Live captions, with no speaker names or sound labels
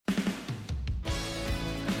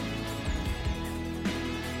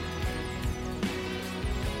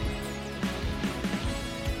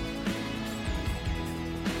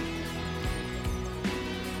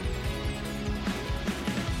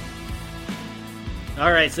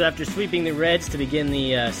All right, so after sweeping the Reds to begin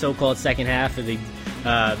the so-called second half of the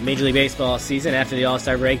Major League Baseball season, after the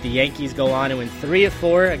All-Star break, the Yankees go on and win 3 of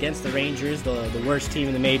 4 against the Rangers, the worst team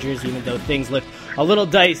in the majors. Even though things looked a little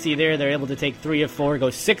dicey there, they're able to take 3 of 4, go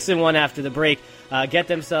 6-1 after the break, get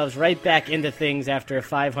themselves right back into things after a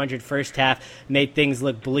 500 first half, made things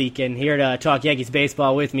look bleak. And here to talk Yankees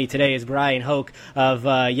baseball with me today is Bryan Hoch of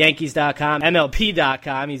Yankees.com,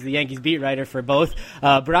 MLB.com. He's the Yankees beat writer for both.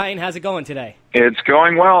 Bryan, how's it going today? It's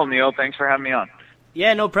going well, Neil. Thanks for having me on.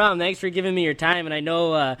 Yeah, no problem. Thanks for giving me your time. And I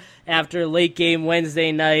know after a late game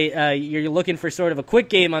Wednesday night, you're looking for sort of a quick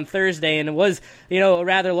game on Thursday, and it was, a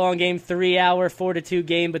rather long game, 3-hour, 4-2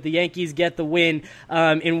 game, but the Yankees get the win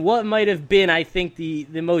in what might have been, I think, the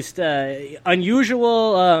most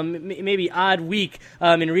unusual, maybe odd week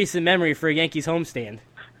in recent memory for a Yankees homestand.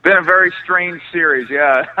 Been a very strange series,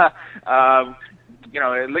 yeah.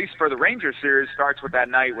 At least for the Rangers series, starts with that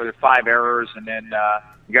night with 5 errors, and then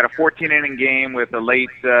you got a 14-inning game with a late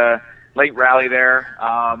rally there.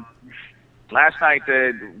 Last night,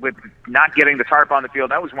 with not getting the tarp on the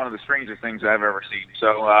field, that was one of the strangest things I've ever seen.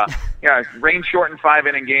 So, rain shortened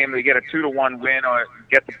 5-inning game. They get a 2-1 win, or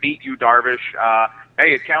get to beat Yu Darvish.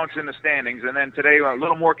 Hey, it counts in the standings. And then today, a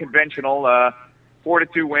little more conventional,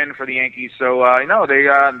 4-2 win for the Yankees. So,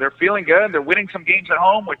 they're feeling good. They're winning some games at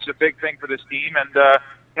home, which is a big thing for this team,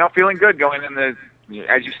 and feeling good going in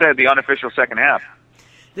as you said, the unofficial second half.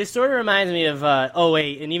 This sort of reminds me of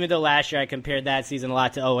 08, and even though last year I compared that season a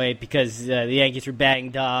lot to 08 because the Yankees were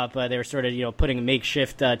banged up, they were sort of putting a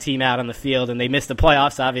makeshift team out on the field, and they missed the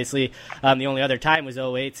playoffs, obviously. The only other time was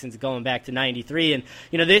 08 since going back to 93. And,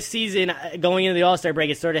 this season, going into the All-Star break,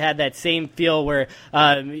 it sort of had that same feel where,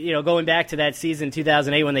 going back to that season,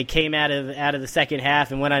 2008, when they came out of the second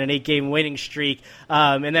half and went on an 8-game winning streak.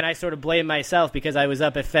 And then I sort of blamed myself because I was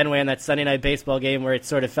up at Fenway on that Sunday night baseball game where it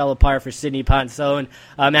sort of fell apart for Sidney Ponson.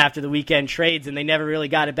 After the weekend trades, and they never really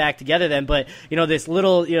got it back together then. But, this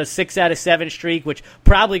little, 6 out of 7 streak, which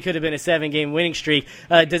probably could have been a 7-game winning streak,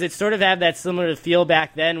 does it sort of have that similar feel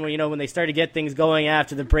back then where, when they started to get things going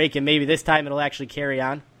after the break, and maybe this time it'll actually carry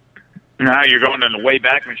on? No, you're going in the way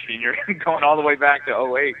back machine. You're going all the way back to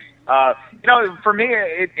 08. For me,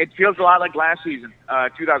 it feels a lot like last season,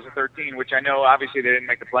 2013, which I know obviously they didn't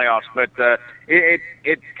make the playoffs, but it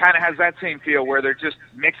kind of has that same feel where they're just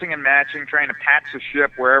mixing and matching, trying to patch the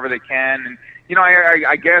ship wherever they can. And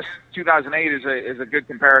I guess 2008 is a good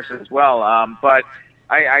comparison as well. But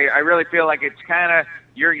I really feel like it's kind of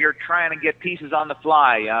you're trying to get pieces on the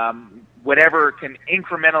fly. Whatever can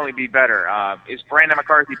incrementally be better. Is Brandon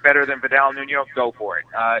McCarthy better than Vidal Nuno? Go for it.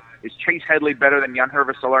 Is Chase Headley better than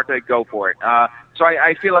Yangervis Solarte? Go for it. So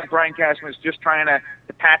I feel like Brian Cashman is just trying to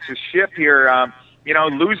patch his ship here.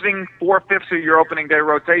 Losing 4/5 of your opening day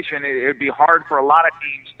rotation, it'd be hard for a lot of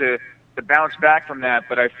teams to bounce back from that.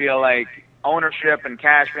 But I feel like ownership and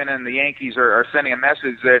Cashman and the Yankees are sending a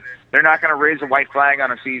message that they're not going to raise a white flag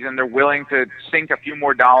on a season. They're willing to sink a few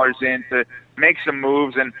more dollars in to make some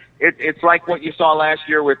moves, and it's like what you saw last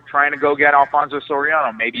year with trying to go get Alfonso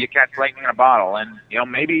Soriano. Maybe you catch lightning in a bottle, and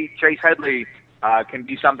maybe Chase Headley can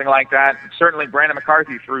be something like that. Certainly, Brandon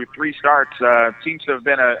McCarthy through 3 starts seems to have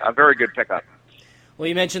been a very good pickup. Well,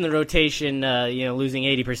 you mentioned the rotation, losing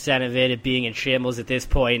 80% of it being in shambles at this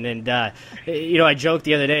point. And, I joked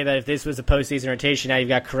the other day that if this was a postseason rotation, now you've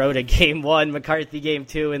got Kuroda game 1, McCarthy game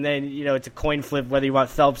 2, and then, it's a coin flip whether you want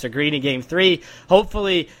Phelps or Green in game 3.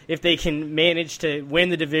 Hopefully, if they can manage to win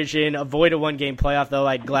the division, avoid a 1-game playoff, though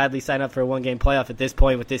I'd gladly sign up for a 1-game playoff at this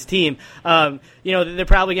point with this team, they're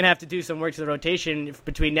probably going to have to do some work to the rotation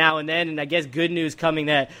between now and then. And I guess good news coming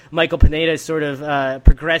that Michael Pineda is sort of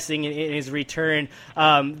progressing in his return.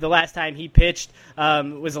 The last time he pitched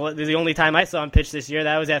was the only time I saw him pitch this year.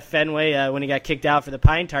 That was at Fenway when he got kicked out for the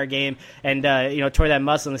Pine Tar game and tore that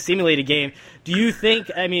muscle in the simulated game. Do you think,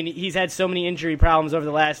 he's had so many injury problems over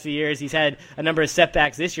the last few years. He's had a number of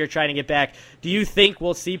setbacks this year trying to get back. Do you think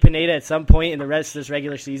we'll see Pineda at some point in the rest of this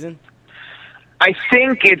regular season? I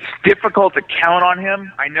think it's difficult to count on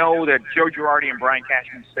him. I know that Joe Girardi and Brian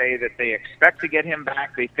Cashman say that they expect to get him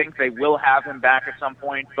back. They think they will have him back at some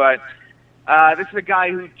point, but this is a guy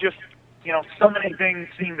who just, so many things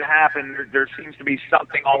seem to happen. There seems to be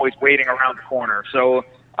something always waiting around the corner. So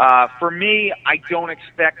for me, I don't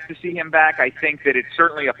expect to see him back. I think that it's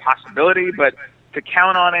certainly a possibility, but to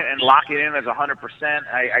count on it and lock it in as 100%,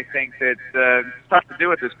 I think that it's tough to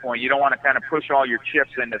do at this point. You don't want to kind of push all your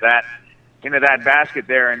chips into that basket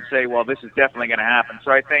there and say, well, this is definitely going to happen.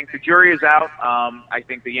 So I think the jury is out. I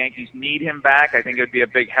think the Yankees need him back. I think it would be a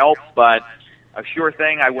big help, but a sure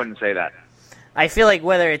thing, I wouldn't say that. I feel like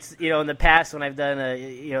whether it's, in the past when I've done,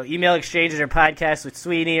 email exchanges or podcasts with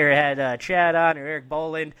Sweeney or had Chad on or Eric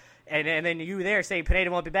Boland, and then you there saying Pineda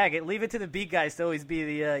won't be back, leave it to the beat guys to always be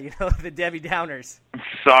the, the Debbie Downers.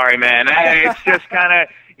 Sorry, man. It's just kind of,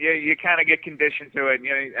 you kind of get conditioned to it.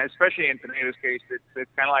 Especially in Pineda's case, it's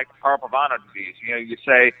kind of like Carl Pavano disease. You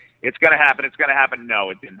say, it's going to happen, it's going to happen. No,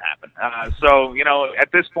 it didn't happen. So,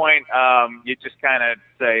 at this point, you just kind of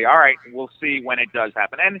say, all right, we'll see when it does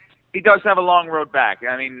happen. And he does have a long road back.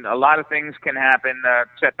 I mean, a lot of things can happen,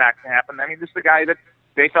 setbacks can happen. I mean, this is the guy that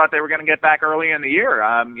they thought they were going to get back early in the year,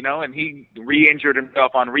 and he re-injured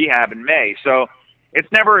himself on rehab in May. So it's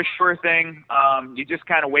never a sure thing. You just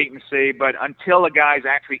kind of wait and see. But until a guy's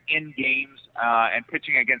actually in games and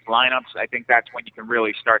pitching against lineups, I think that's when you can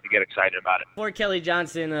really start to get excited about it. Before Kelly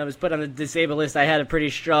Johnson was put on the disabled list, I had a pretty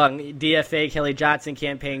strong DFA Kelly Johnson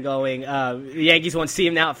campaign going. The Yankees won't see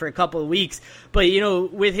him now for a couple of weeks. But,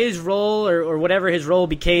 with his role or whatever his role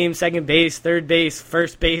became, second base, third base,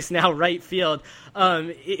 first base, now right field,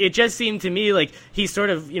 it just seemed to me like he sort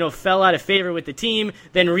of, fell out of favor with the team,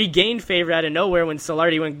 then regained favor out of nowhere when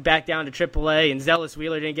Solardi went back down to AAA and Zealous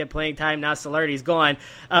Wheeler didn't get playing time. Now Solardi's gone.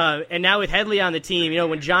 And now with Headley on the team,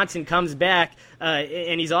 when Johnson comes back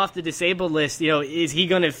and he's off the disabled list, is he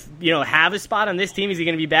going to, have a spot on this team? Is he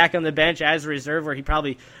going to be back on the bench as a reserve where he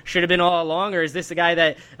probably should have been all along? Or is this a guy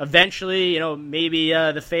that eventually, maybe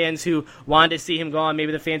the fans who wanted to see him gone,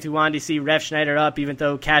 maybe the fans who wanted to see Refsnyder up, even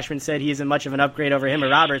though Cashman said he isn't much of an upgrade over him or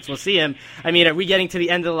Roberts, will see him. I mean, are we getting to the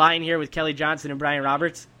end of the line here with Kelly Johnson and Brian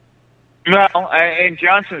Roberts? Well, in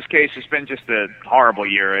Johnson's case, it's been just a horrible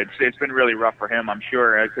year. It's been really rough for him, I'm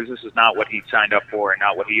sure, because this is not what he signed up for and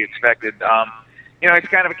not what he expected. It's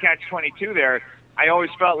kind of a catch-22 there. I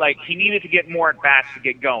always felt like he needed to get more at-bats to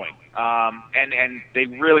get going, and they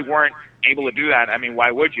really weren't able to do that. I mean,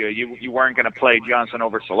 why would you? You weren't going to play Johnson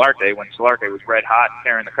over Solarte when Solarte was red hot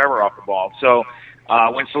tearing the cover off the ball. So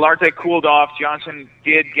when Solarte cooled off, Johnson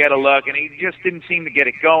did get a look, and he just didn't seem to get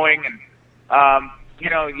it going. And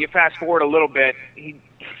you fast forward a little bit,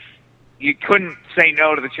 you couldn't say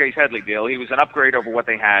no to the Chase Headley deal. He was an upgrade over what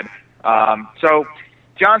they had. So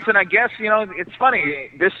Johnson, I guess, it's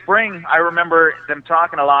funny. This spring, I remember them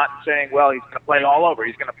talking a lot and saying, well, he's going to play all over.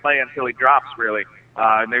 He's going to play until he drops, really.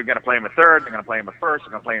 They're going to play him at third. They're going to play him at first.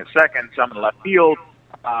 They're going to play him at second, some in left field.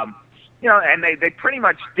 And they pretty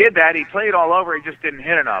much did that. He played all over. He just didn't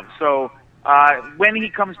hit enough. So when he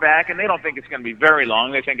comes back, and they don't think it's going to be very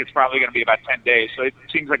long. They think it's probably going to be about 10 days. So it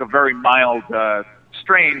seems like a very mild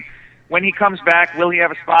strain. When he comes back, will he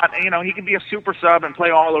have a spot? He can be a super sub and play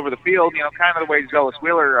all over the field, kind of the way Zealous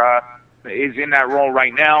Wheeler is in that role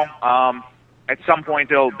right now. At some point,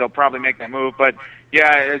 they'll probably make that move. But,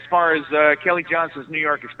 yeah, as far as Kelly Johnson's New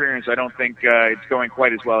York experience, I don't think it's going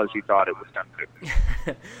quite as well as he thought it was done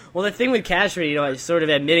to. Well, the thing with Cashman, I was sort of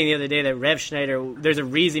admitting the other day that Refsnyder, there's a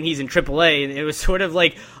reason he's in AAA, and it was sort of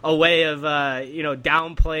like a way of,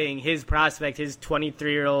 downplaying his prospect, his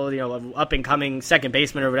 23-year-old, up-and-coming second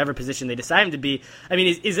baseman or whatever position they decide him to be. I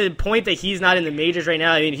mean, is it a point that he's not in the majors right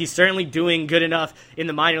now? I mean, he's certainly doing good enough in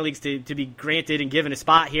the minor leagues to be granted and given a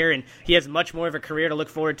spot here, and he has much more of a career to look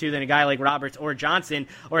forward to than a guy like Roberts or Johnson.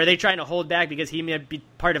 Or are they trying to hold back because he may be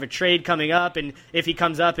part of a trade coming up, and if he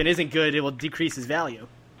comes up and isn't good, it will decrease his value?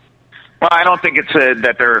 Well, I don't think it's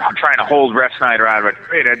that they're trying to hold Refsnyder out of a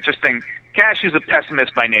trade. I just think Cash is a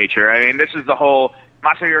pessimist by nature. I mean, this is the whole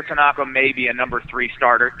Masahiro Tanaka may be a number 3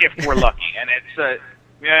 starter if we're lucky, and it's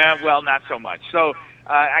not so much. So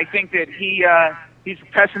I think that he's a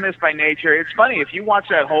pessimist by nature. It's funny, if you watch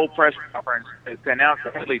that whole press conference to announce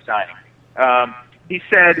the Headley signing, he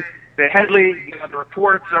said that Headley, the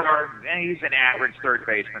reports are he's an average third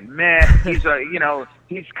baseman. He's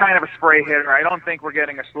he's kind of a spray hitter. I don't think we're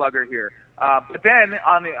getting a slugger here. But then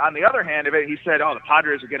on the other hand of it, he said, the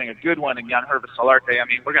Padres are getting a good one in Yangervis Solarte. I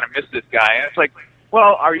mean, we're going to miss this guy. And it's like,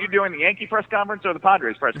 well, are you doing the Yankee press conference or the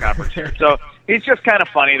Padres press conference here? So he's just kind of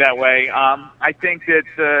funny that way. I think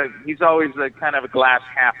that he's always a kind of a glass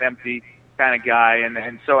half empty kind of guy,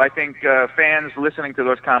 and so I think fans listening to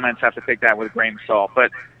those comments have to take that with a grain of salt. But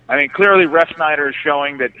I mean, clearly Refsnyder is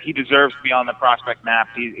showing that he deserves to be on the prospect map.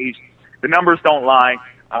 He's the numbers don't lie.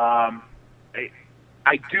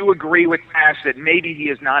 I do agree with Cash that maybe he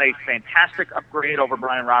is not a fantastic upgrade over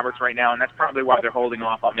Brian Roberts right now, and that's probably why they're holding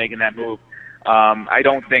off on making that move. I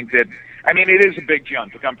don't think that. I mean, it is a big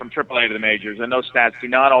jump to come from AAA to the majors, and those stats do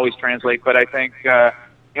not always translate. But I think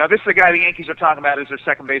this is the guy the Yankees are talking about as their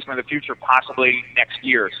second baseman of the future, possibly next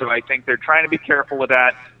year. So I think they're trying to be careful with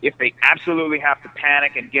that. If they absolutely have to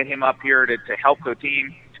panic and get him up here to help the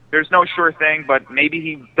team, there's no sure thing, but maybe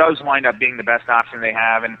he does wind up being the best option they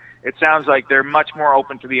have. And it sounds like they're much more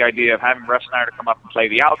open to the idea of having Refsnyder come up and play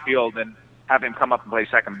the outfield and have him come up and play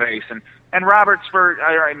second base. And Roberts,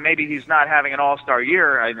 maybe he's not having an all-star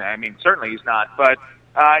year. I mean, certainly he's not, but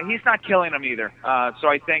he's not killing them either. So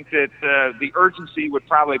I think that the urgency would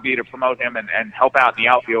probably be to promote him and help out in the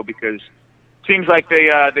outfield, because it seems like they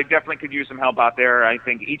definitely could use some help out there. I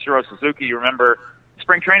think Ichiro Suzuki, you remember,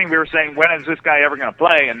 spring training we were saying, when is this guy ever going to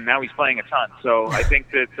play? And now he's playing a ton. So I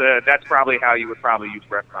think that that's probably how you would probably use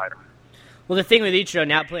Refsnyder. Well, the thing with Ichiro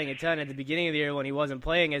not playing a ton, at the beginning of the year when he wasn't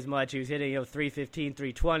playing as much, he was hitting 315,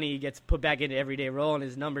 320. He gets put back into everyday role, and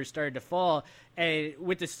his numbers started to fall. And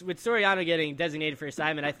with Soriano getting designated for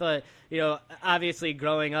assignment, I thought, obviously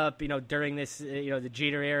growing up, during this, the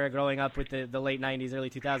Jeter era, growing up with the late 90s, early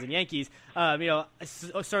 2000 Yankees,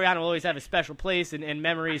 Soriano will always have a special place and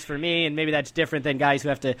memories for me, and maybe that's different than guys who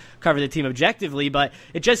have to cover the team objectively, but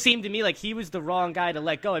it just seemed to me like he was the wrong guy to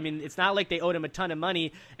let go. I mean, it's not like they owed him a ton of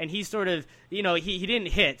money, and he sort of, he didn't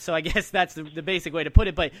hit, so I guess that's the basic way to put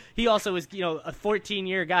it, but he also was, a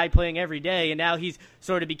 14-year guy playing every day, and now he's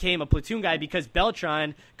sort of became a platoon guy because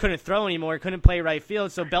Beltran couldn't throw anymore, couldn't play right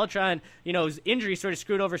field. So Beltran, his injury sort of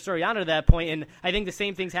screwed over Soriano at that point. And I think the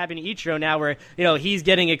same thing's happening to Ichiro now where, he's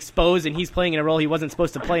getting exposed and he's playing in a role he wasn't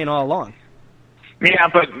supposed to play in all along. Yeah,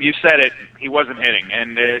 but you said it. He wasn't hitting.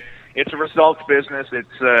 And it's a results business. It's,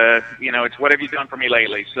 it's what have you done for me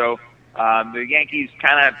lately? So the Yankees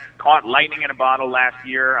kind of caught lightning in a bottle last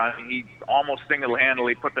year. He almost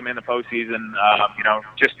single-handedly put them in the postseason,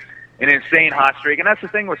 just an insane hot streak. And that's the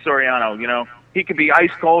thing with Soriano, he could be ice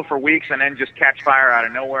cold for weeks and then just catch fire out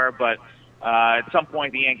of nowhere. But at some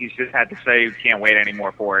point, the Yankees just had to say, we can't wait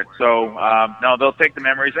anymore for it. So, no, they'll take the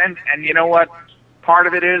memories. And you know what? Part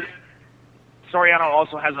of it is Soriano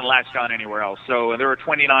also hasn't latched on anywhere else. So there were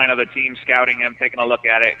 29 other teams scouting him, taking a look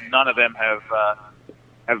at it. None of them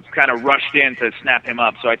have kind of rushed in to snap him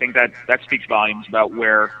up. So I think that speaks volumes about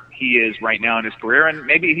where he is right now in his career, and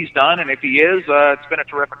maybe he's done, and if he is, it's been a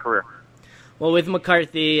terrific career. Well, with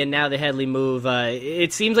McCarthy and now the Headley move,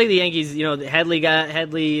 it seems like the Yankees,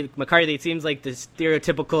 Headley, McCarthy, it seems like the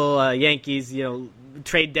stereotypical Yankees,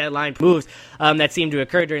 trade deadline moves that seem to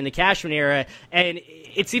occur during the Cashman era, and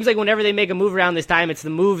it seems like whenever they make a move around this time, it's the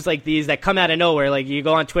moves like these that come out of nowhere. Like you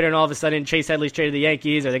go on Twitter and all of a sudden Chase Headley's traded the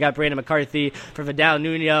Yankees, or they got Brandon McCarthy for Vidal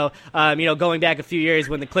Nuno. Going back a few years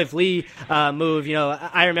when the Cliff Lee move,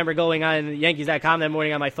 I remember going on Yankees.com that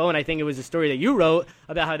morning on my phone. I think it was a story that you wrote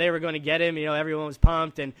about how they were going to get him. Everyone was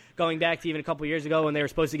pumped, and going back to even a couple years ago when they were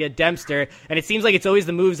supposed to get Dempster. And it seems like it's always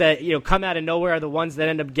the moves that come out of nowhere are the ones that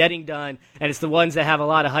end up getting done, and it's the ones that have a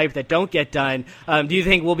lot of hype that don't get done. Do you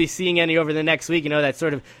think we'll be seeing any over the next week? That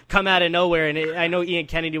sort of come out of nowhere. And I know Ian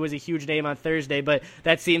Kennedy was a huge name on Thursday, but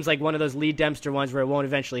that seems like one of those Lee Dempster ones where it won't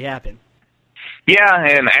eventually happen. Yeah,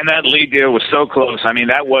 and that Lee deal was so close. I mean,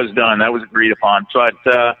 that was done. That was agreed upon. But,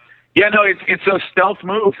 it's those stealth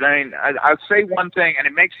moves. I mean, I'll say one thing, and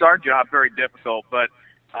it makes our job very difficult, but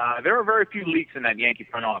there are very few leaks in that Yankee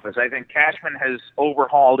front office. I think Cashman has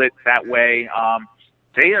overhauled it that way.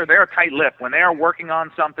 They're tight-lipped. When they are working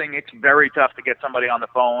on something, it's very tough to get somebody on the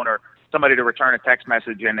phone or somebody to return a text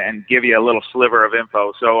message and give you a little sliver of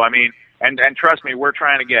info. So, I mean, and trust me, we're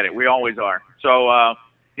trying to get it. We always are. So,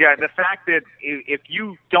 the fact that if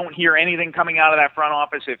you don't hear anything coming out of that front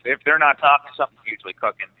office, if they're not talking, something's usually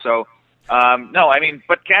cooking. So,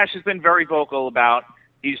 but Cash has been very vocal about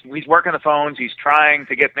he's working the phones. He's trying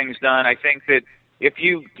to get things done. I think that if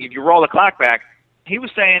you roll the clock back, he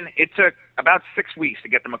was saying it took about 6 weeks to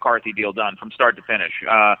get the McCarthy deal done from start to finish.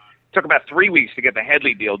 Took about 3 weeks to get the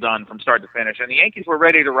Headley deal done from start to finish. And the Yankees were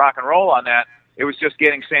ready to rock and roll on that. It was just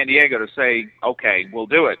getting San Diego to say, okay, we'll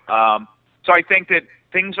do it. So I think that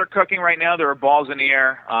things are cooking right now. There are balls in the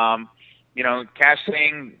air. Cash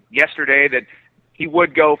saying yesterday that he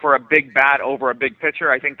would go for a big bat over a big pitcher.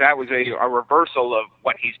 I think that was a reversal of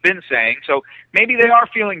what he's been saying. So maybe they are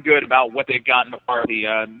feeling good about what they've got in McCarthy.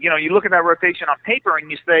 You look at that rotation on paper and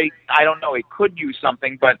you say, I don't know, it could use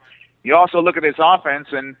something, but you also look at this offense,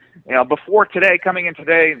 and before today, coming in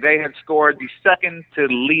today, they had scored the second to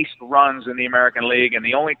least runs in the American League, and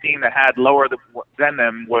the only team that had lower than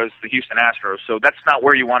them was the Houston Astros. So that's not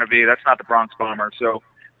where you want to be. That's not the Bronx Bombers. So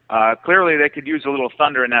clearly, they could use a little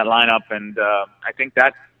thunder in that lineup, and I think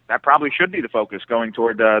that that probably should be the focus going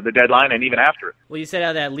toward the deadline and even after it. Well, you said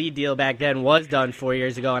how that lead deal back then was done 4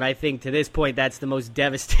 years ago, and I think to this point that's the most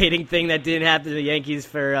devastating thing that didn't happen to the Yankees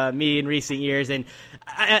for me in recent years. And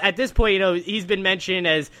at this point, he's been mentioned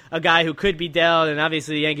as a guy who could be dealt, and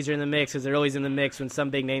obviously the Yankees are in the mix because they're always in the mix when some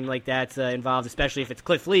big name like that's involved, especially if it's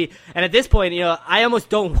Cliff Lee. And at this point, I almost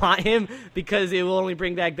don't want him because it will only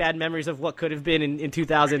bring back bad memories of what could have been in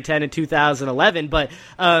 2010 and 2011. But,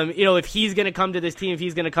 if he's going to come to this team, if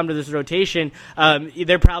he's going to come to this rotation,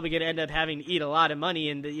 they're probably going to end up having to eat a lot of money.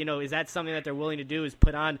 And, is that something that they're willing to do, is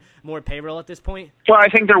put on more payroll at this point? Well, I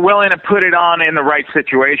think they're willing to put it on in the right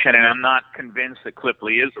situation, and I'm not convinced that Cliff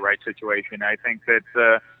Lee is the right situation. I think that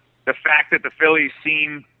the fact that the Phillies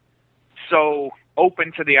seem so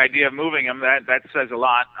open to the idea of moving him, that says a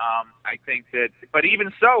lot. I think that, but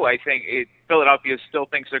even so, I think Philadelphia still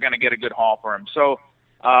thinks they're going to get a good haul for him. So,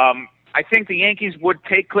 I think the Yankees would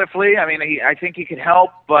take Cliff Lee. I mean, I think he could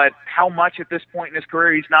help, but how much at this point in his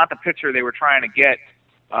career? He's not the pitcher they were trying to get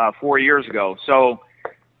 4 years ago. So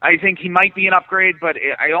I think he might be an upgrade, but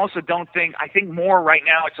I also don't think – I think more right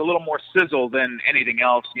now it's a little more sizzle than anything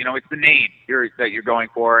else. It's the name that you're going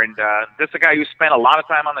for. And this is a guy who spent a lot of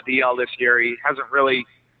time on the DL this year. He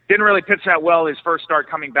didn't really pitch that well his first start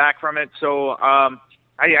coming back from it. So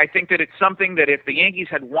I think that it's something that if the Yankees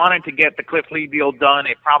had wanted to get the Cliff Lee deal done,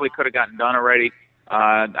 it probably could have gotten done already.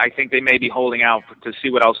 I think they may be holding out to see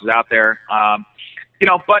what else is out there.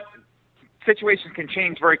 But situations can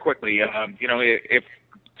change very quickly. If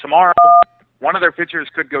tomorrow one of their pitchers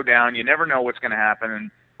could go down, you never know what's going to happen,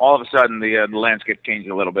 and all of a sudden the landscape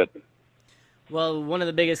changes a little bit. Well, one of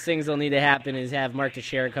the biggest things that'll need to happen is have Mark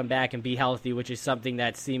Teixeira come back and be healthy, which is something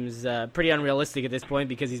that seems pretty unrealistic at this point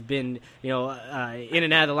because he's been, in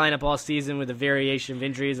and out of the lineup all season with a variation of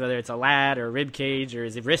injuries, whether it's a lat or a rib cage or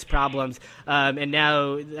his wrist problems. And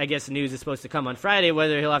now I guess the news is supposed to come on Friday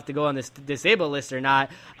whether he'll have to go on this disabled list or not.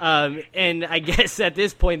 And I guess at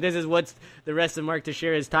this point, this is what's the rest of Mark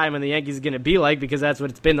Teixeira's time on the Yankees is going to be like because that's what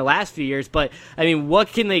it's been the last few years. But, I mean, what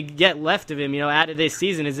can they get left of him, out of this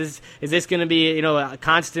season? Is this going to be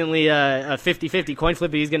constantly a 50-50 coin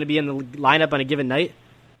flip? He's going to be in the lineup on a given night?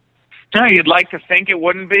 Yeah, you'd like to think it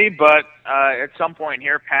wouldn't be, but at some point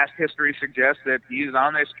here, past history suggests that he's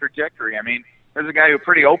on this trajectory. I mean, there's a guy who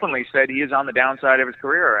pretty openly said he is on the downside of his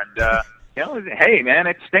career, and hey, man,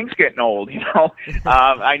 it stinks getting old.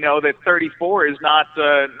 I know that 34 is not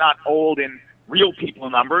old in real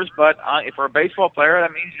people numbers, but if for a baseball player,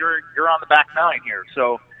 that means you're on the back nine here.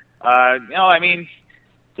 So, I mean.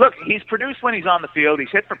 Look, he's produced when he's on the field. He's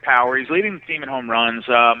hit for power. He's leading the team in home runs.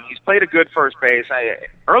 He's played a good first base.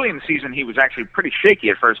 Early in the season, he was actually pretty shaky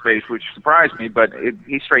at first base, which surprised me, but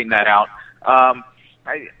he straightened that out.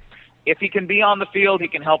 If he can be on the field, he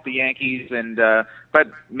can help the Yankees. But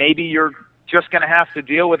maybe you're just going to have to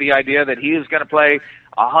deal with the idea that he is going to play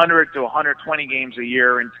 100 to 120 games a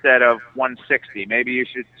year instead of 160. Maybe you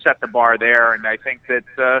should set the bar there. And I think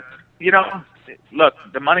that, look,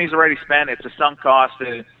 the money's already spent. It's a sunk cost.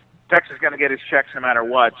 Texas is going to get his checks no matter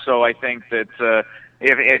what. So I think that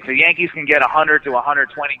if the Yankees can get 100 to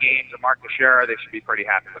 120 games of Mark Teixeira, they should be pretty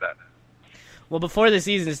happy with that. Well, before the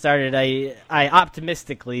season started, I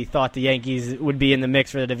optimistically thought the Yankees would be in the mix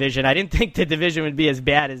for the division. I didn't think the division would be as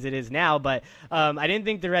bad as it is now, but I didn't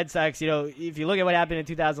think the Red Sox, if you look at what happened in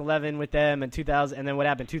 2011 with them and then what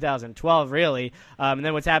happened in 2012, really, and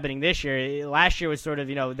then what's happening this year. Last year was sort of,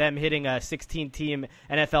 them hitting a 16-team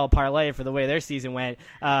NFL parlay for the way their season went.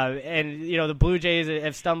 And the Blue Jays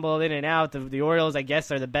have stumbled in and out. The Orioles, I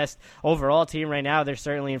guess, are the best overall team right now. They're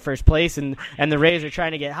certainly in first place, and the Rays are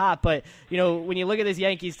trying to get hot. But, when you look at this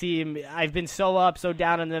Yankees team, I've been so up, so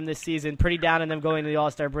down on them this season, pretty down on them going to the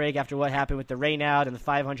All-Star break after what happened with the rainout and the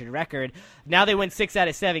 500 record. Now they win 6 out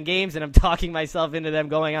of 7 games, and I'm talking myself into them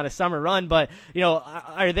going on a summer run. But,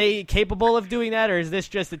 are they capable of doing that, or is this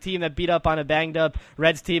just a team that beat up on a banged-up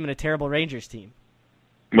Reds team and a terrible Rangers team?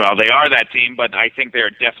 Well, they are that team, but I think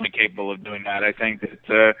they're definitely capable of doing that. I think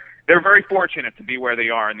that they're very fortunate to be where they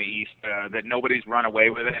are in the East, that nobody's run away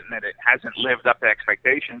with it and that it hasn't lived up to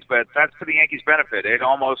expectations. But that's to the Yankees' benefit. It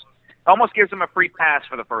almost gives them a free pass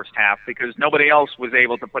for the first half because nobody else was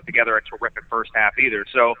able to put together a terrific first half either.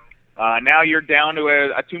 So now you're down to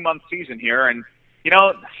a 2-month season here. And,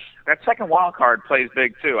 that second wild card plays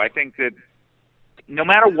big too. I think that no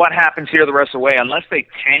matter what happens here the rest of the way, unless they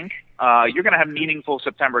tank, you're going to have meaningful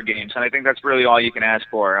September games. And I think that's really all you can ask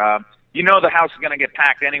for. The house is going to get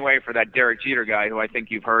packed anyway for that Derek Jeter guy who I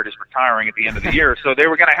think you've heard is retiring at the end of the year. So they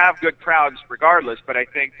were going to have good crowds regardless. But I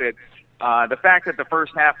think that the fact that the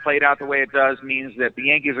first half played out the way it does means that the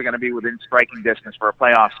Yankees are going to be within striking distance for a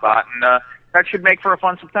playoff spot. And that should make for a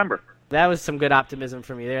fun September. That was some good optimism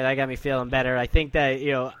from you there. That got me feeling better. I think that,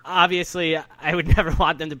 obviously I would never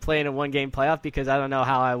want them to play in a one-game playoff because I don't know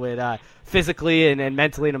how I would physically and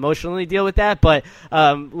mentally and emotionally deal with that. But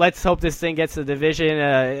let's hope this thing gets to the division,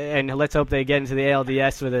 and let's hope they get into the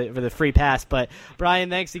ALDS for the free pass. But, Brian,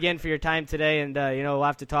 thanks again for your time today, and, we'll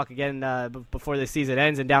have to talk again before the season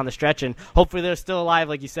ends and down the stretch, and hopefully they're still alive,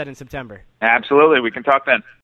 like you said, in September. Absolutely. We can talk then.